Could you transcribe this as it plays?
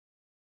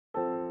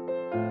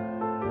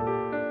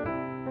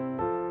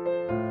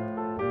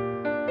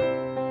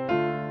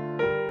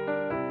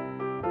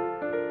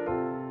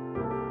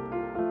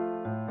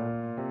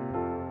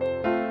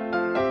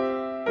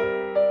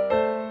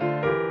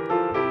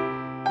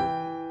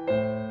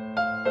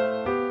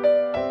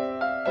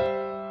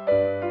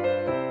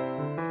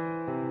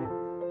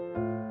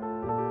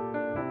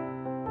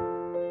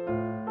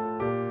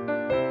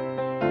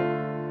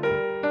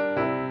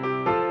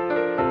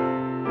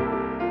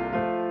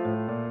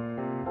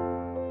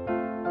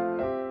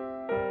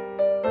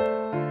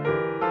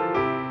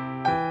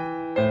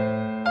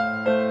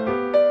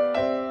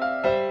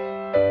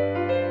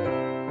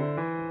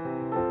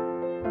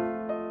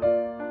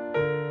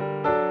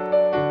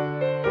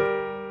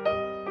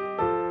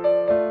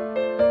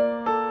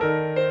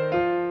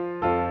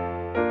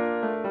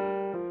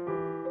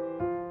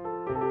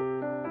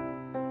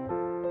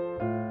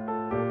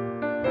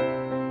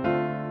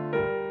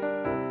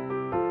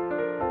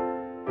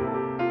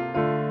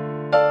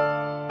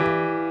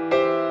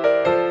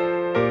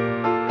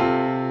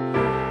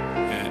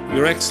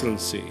Your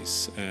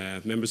Excellencies,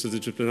 members of the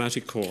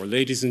Diplomatic Corps,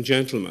 ladies and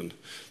gentlemen,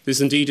 this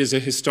indeed is a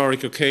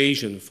historic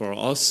occasion for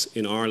us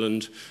in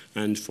Ireland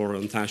and for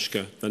An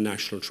Taisce, the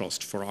National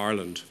Trust for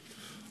Ireland.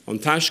 An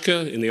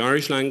Taisce in the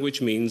Irish language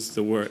means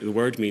the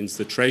word means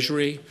the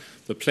treasury,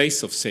 the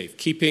place of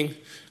safekeeping,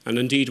 and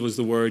indeed was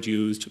the word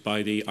used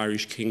by the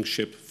Irish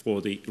kingship for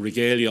the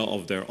regalia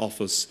of their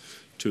office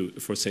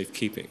for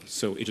safekeeping.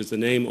 So it is the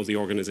name of the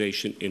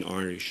organisation in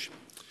Irish.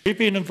 We've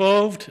been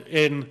involved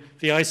in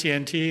the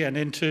ICNT and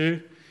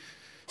INTO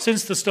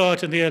since the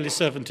start in the early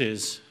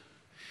 70s.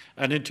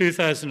 And in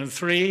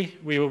 2003,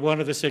 we were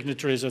one of the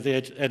signatories of the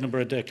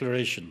Edinburgh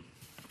Declaration.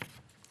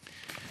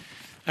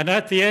 And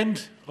at the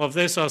end of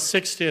this, our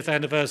 60th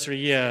anniversary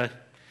year,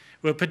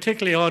 we're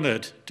particularly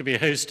honoured to be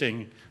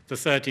hosting the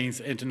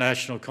 13th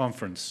International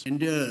Conference.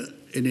 India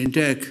in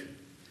INTEC,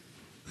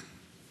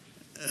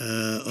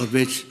 of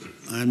which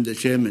I'm the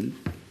chairman,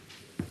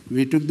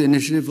 we took the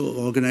initiative of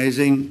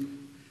organizing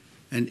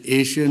an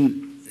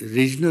Asian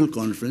regional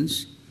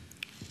conference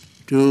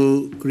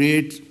to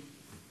create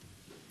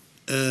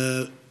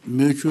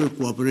mutual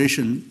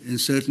cooperation in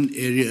certain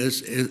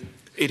areas.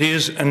 It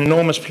is an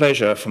enormous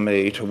pleasure for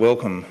me to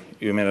welcome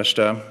you,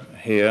 Minister,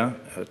 here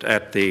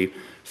at the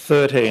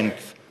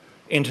 13th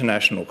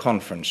International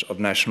Conference of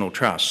National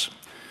Trusts.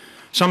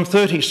 Some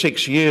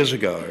 36 years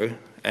ago,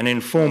 an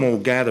informal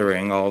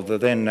gathering of the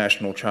then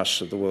National Trusts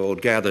of the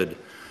world gathered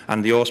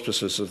under the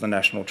auspices of the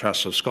National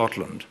Trust of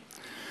Scotland.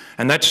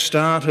 And that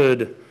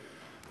started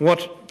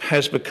what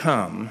has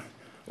become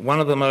one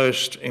of the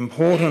most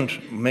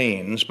important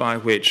means by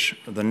which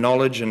the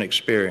knowledge and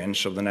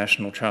experience of the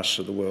National Trusts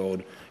of the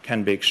world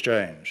can be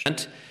exchanged.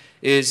 And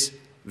is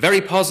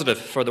very positive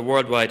for the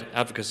worldwide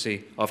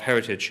advocacy of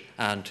heritage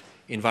and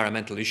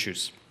environmental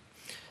issues.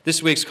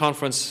 This week's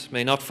conference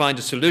may not find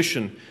a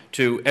solution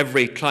to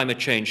every climate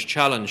change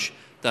challenge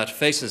that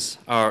faces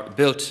our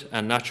built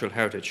and natural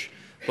heritage,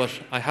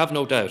 but I have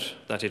no doubt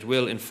that it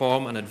will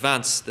inform and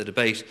advance the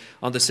debate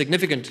on the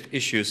significant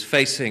issues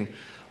facing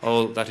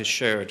all that is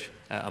shared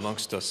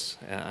amongst us,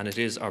 and it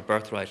is our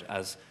birthright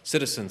as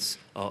citizens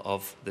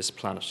of this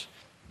planet.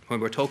 When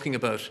we're talking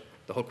about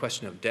the whole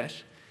question of debt,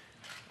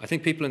 I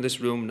think people in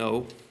this room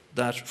know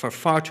that for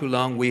far too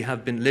long we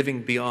have been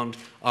living beyond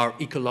our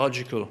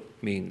ecological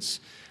means,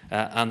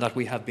 and that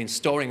we have been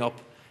storing up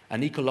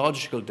an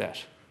ecological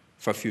debt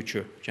for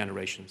future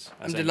generations.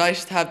 I'm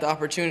delighted to have the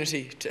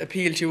opportunity to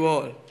appeal to you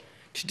all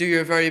to do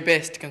your very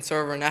best to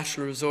conserve our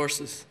natural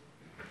resources.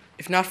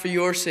 If not for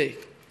your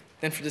sake,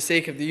 then for the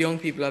sake of the young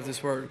people of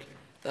this world,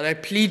 that I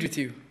plead with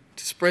you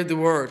to spread the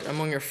word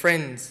among your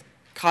friends,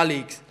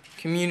 colleagues,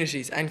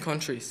 communities and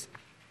countries.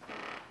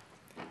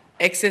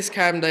 Excess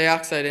carbon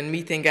dioxide and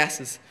methane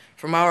gases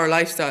from our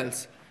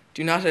lifestyles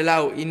do not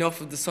allow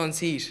enough of the sun's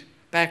heat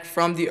back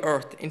from the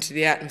earth into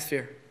the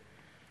atmosphere,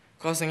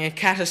 causing a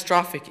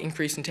catastrophic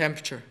increase in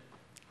temperature.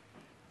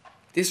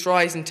 This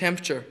rise in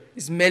temperature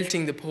is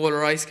melting the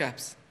polar ice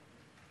caps,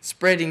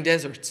 spreading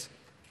deserts,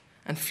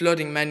 and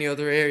flooding many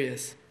other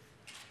areas.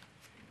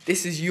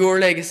 This is your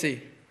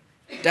legacy,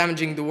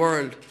 damaging the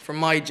world for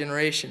my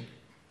generation.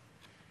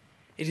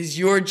 It is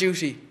your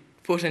duty to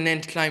put an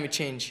end to climate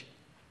change,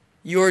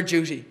 your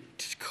duty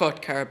to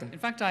cut carbon. In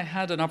fact, I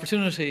had an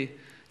opportunity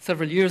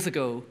several years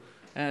ago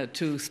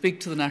to speak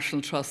to the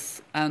National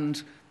Trusts,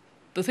 and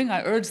the thing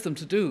I urged them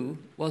to do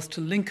was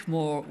to link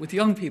more with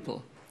young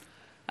people.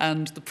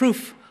 And the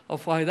proof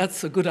of why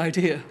that's a good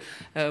idea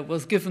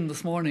was given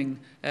this morning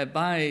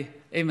by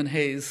Eamon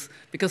Hayes,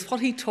 because what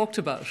he talked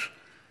about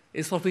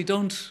is what we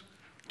don't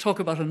talk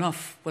about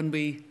enough when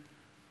we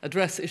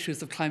address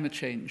issues of climate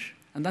change,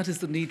 and that is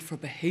the need for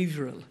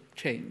behavioural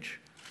change,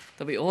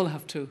 that we all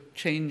have to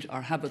change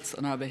our habits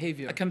and our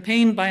behaviour. A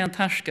campaign by An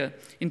Taisce,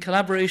 in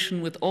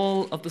collaboration with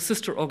all of the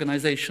sister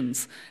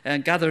organisations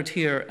gathered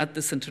here at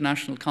this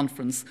international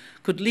conference,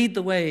 could lead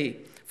the way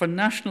for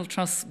national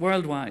trusts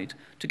worldwide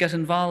to get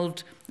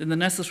involved in the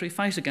necessary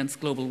fight against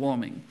global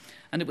warming.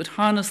 And it would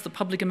harness the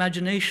public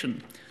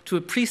imagination to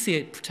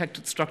appreciate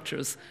protected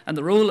structures and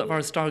the role of our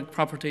historic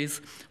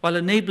properties, while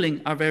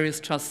enabling our various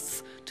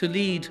trusts to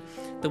lead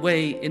the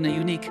way in a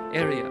unique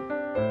area.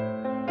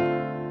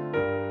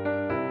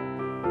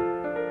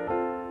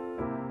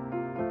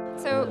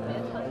 So,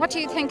 what do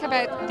you think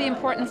about the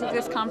importance of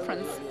this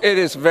conference? It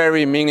is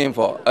very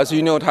meaningful. As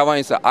you know, Taiwan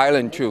is an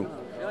island too.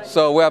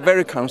 So we are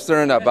very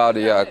concerned about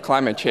the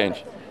climate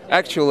change.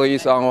 Actually,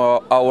 it's on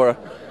our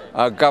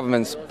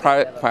government's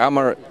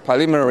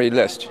preliminary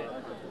list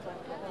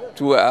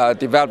to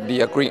develop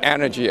the green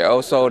energy,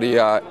 also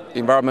the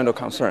environmental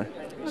concern.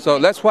 So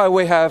that's why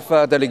we have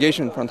a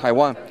delegation from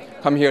Taiwan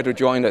come here to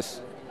join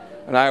us.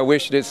 And I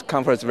wish this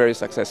conference very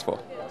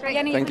successful.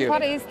 Jenny, thank you.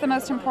 What is the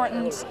most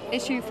important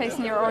issue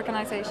facing your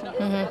organisation?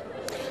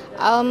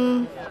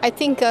 I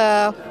think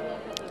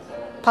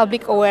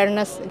public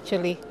awareness,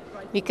 actually,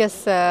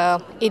 because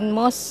in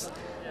most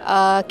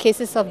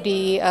cases of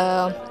the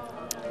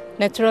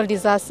natural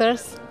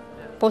disasters,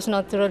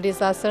 post-natural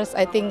disasters,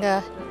 I think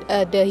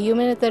the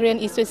humanitarian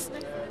issue is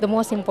the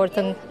most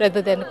important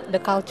rather than the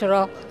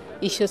cultural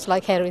issues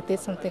like heritage,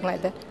 something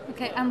like that.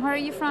 Okay, and where are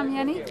you from,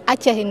 Yanni?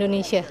 Aceh,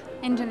 Indonesia.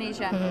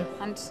 Indonesia.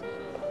 And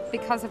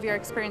because of your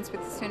experience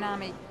with the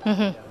tsunami.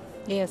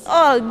 Yes.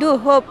 All do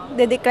hope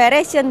the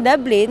declaration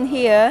Dublin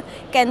here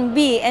can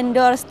be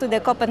endorsed to the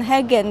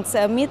Copenhagen's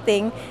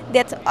meeting,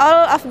 that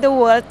all of the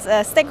world's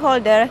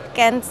stakeholders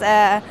can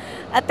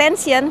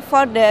attention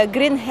for the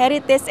green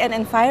heritage and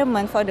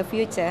environment for the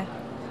future.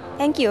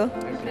 Thank you.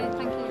 Okay,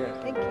 thank you.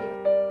 Thank you.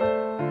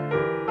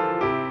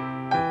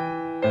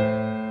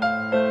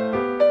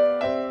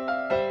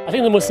 I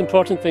think the most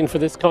important thing for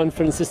this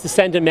conference is to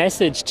send a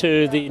message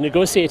to the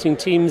negotiating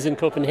teams in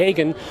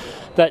Copenhagen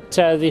that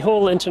the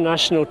whole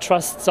international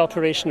trust's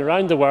operation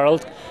around the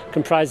world,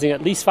 comprising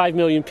at least 5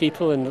 million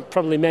people and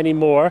probably many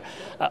more,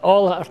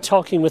 all are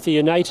talking with a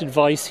united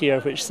voice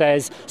here which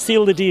says,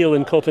 seal the deal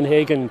in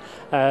Copenhagen.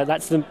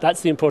 That's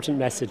the important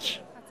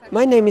message.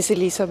 My name is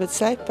Elisabeth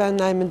Seip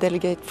and I'm a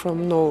delegate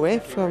from Norway,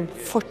 from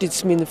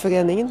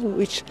Fortidsminneforeningen,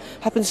 which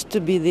happens to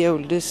be the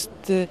oldest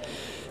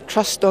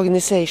trust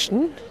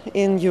organization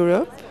in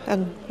Europe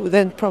and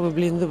then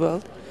probably in the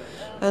world.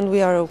 And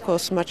we are of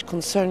course much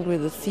concerned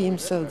with the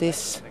themes of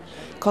this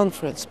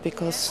conference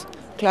because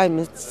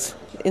climate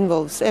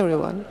involves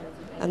everyone.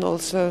 And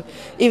also,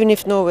 even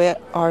if Norway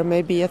are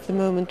maybe at the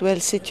moment well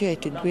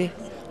situated, we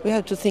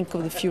have to think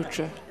of the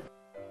future.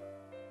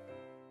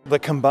 The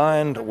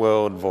combined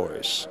world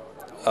voice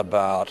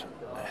about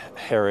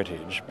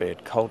heritage, be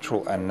it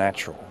cultural and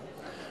natural,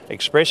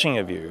 expressing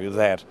a view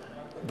that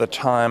the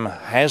time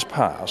has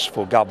passed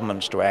for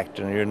governments to act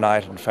in a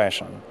united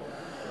fashion.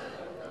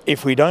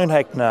 If we don't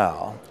act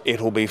now,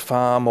 it will be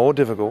far more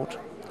difficult,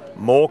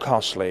 more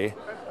costly,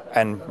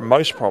 and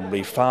most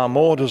probably far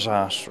more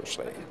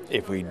disastrously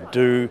if we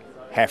do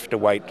have to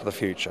wait to the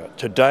future.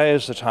 Today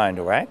is the time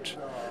to act,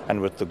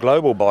 and with the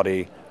global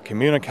body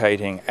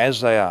communicating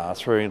as they are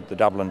through the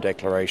Dublin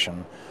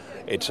Declaration,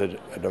 it's a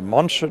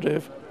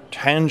demonstrative,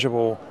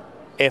 tangible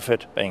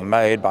effort being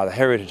made by the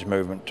heritage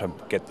movement to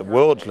get the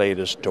world's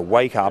leaders to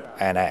wake up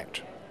and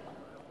act.